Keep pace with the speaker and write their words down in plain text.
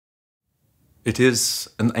It is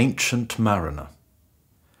an ancient mariner,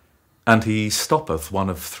 and he stoppeth one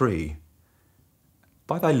of three.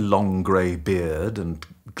 By thy long grey beard and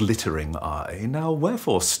glittering eye, now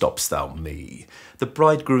wherefore stopp'st thou me? The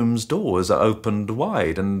bridegroom's doors are opened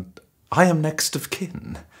wide, and I am next of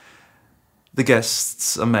kin. The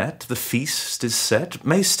guests are met, the feast is set,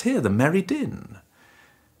 mayst hear the merry din.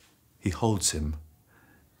 He holds him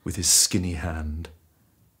with his skinny hand.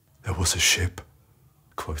 There was a ship,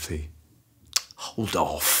 quoth he. Hold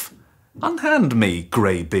off! Unhand me,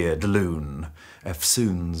 grey-beard loon!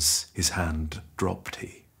 Eftsoons his hand dropped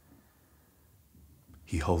he.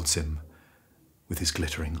 He holds him with his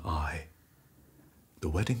glittering eye. The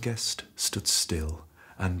wedding guest stood still,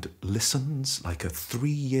 and listens like a 3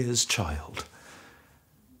 years' child.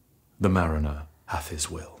 The mariner hath his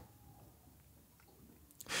will.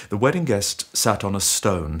 The wedding guest sat on a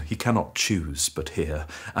stone he cannot choose but hear,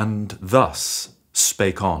 and thus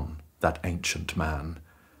spake on that ancient man,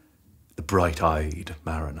 the bright-eyed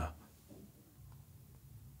mariner.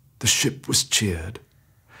 The ship was cheered,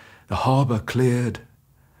 the harbour cleared.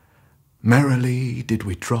 Merrily did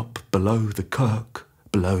we drop below the kirk,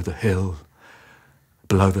 below the hill,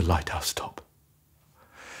 below the lighthouse top.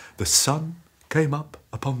 The sun came up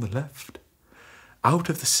upon the left. Out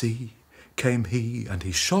of the sea came he, and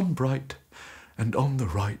he shone bright, and on the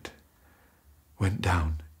right went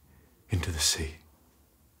down into the sea.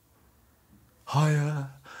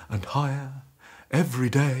 Higher and higher every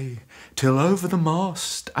day, till over the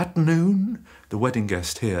mast at noon the wedding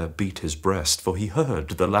guest here beat his breast, for he heard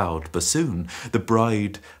the loud bassoon. The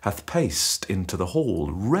bride hath paced into the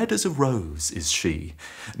hall, red as a rose is she.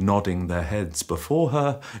 Nodding their heads before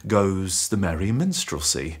her goes the merry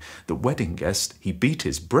minstrelsy. The wedding guest he beat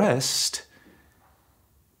his breast,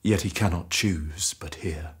 yet he cannot choose but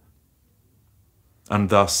hear. And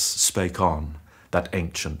thus spake on that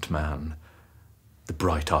ancient man, the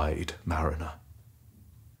bright-eyed mariner.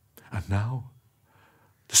 And now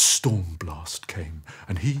the storm blast came,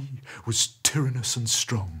 and he was tyrannous and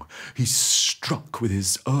strong. He struck with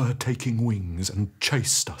his o'ertaking wings and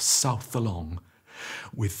chased us south along,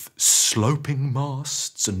 with sloping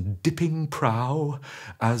masts and dipping prow,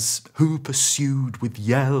 as who pursued with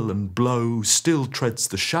yell and blow still treads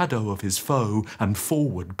the shadow of his foe and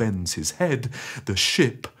forward bends his head. The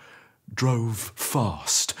ship drove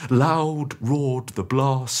fast, loud roared the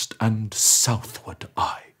blast, and southward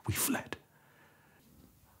we fled.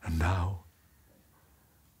 And now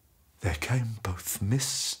there came both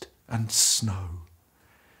mist and snow,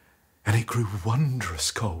 and it grew wondrous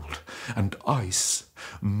cold, and ice,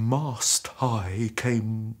 mast high,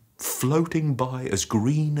 came floating by as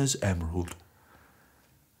green as emerald.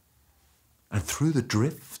 And through the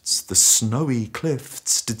drifts the snowy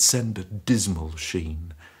cliffs did send a dismal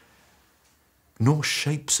sheen. Nor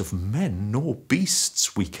shapes of men nor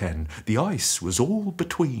beasts we ken, the ice was all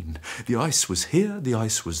between. The ice was here, the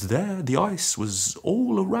ice was there, the ice was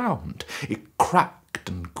all around. It cracked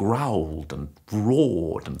and growled and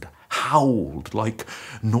roared and howled like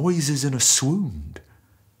noises in a swoon.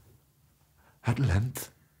 At length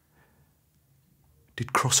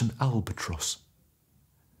did cross an albatross.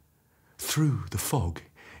 Through the fog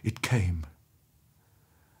it came.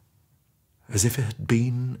 As if it had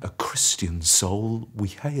been a Christian soul, we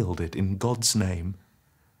hailed it in God's name.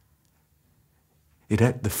 It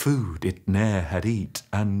ate the food it ne'er had eat,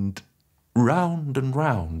 and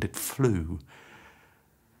round it flew.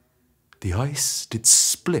 The ice did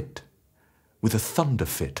split with a thunder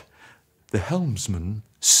fit. The helmsman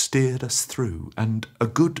steered us through, and a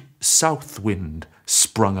good south wind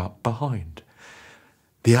sprung up behind.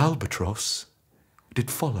 The albatross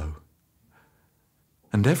did follow,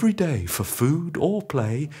 and every day for food or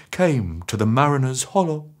play came to the mariner's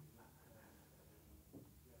hollow.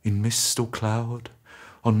 In mist or cloud,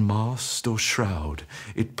 on mast or shroud,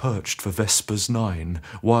 it perched for vespers 9,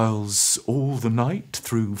 whiles all the night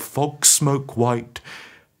through fog smoke white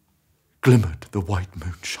glimmered the white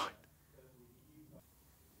moonshine.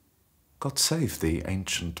 God save thee,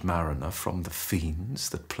 ancient mariner, from the fiends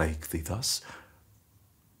that plague thee thus.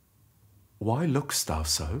 Why look'st thou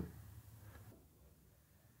so?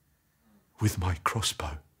 With my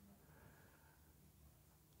crossbow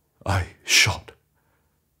I shot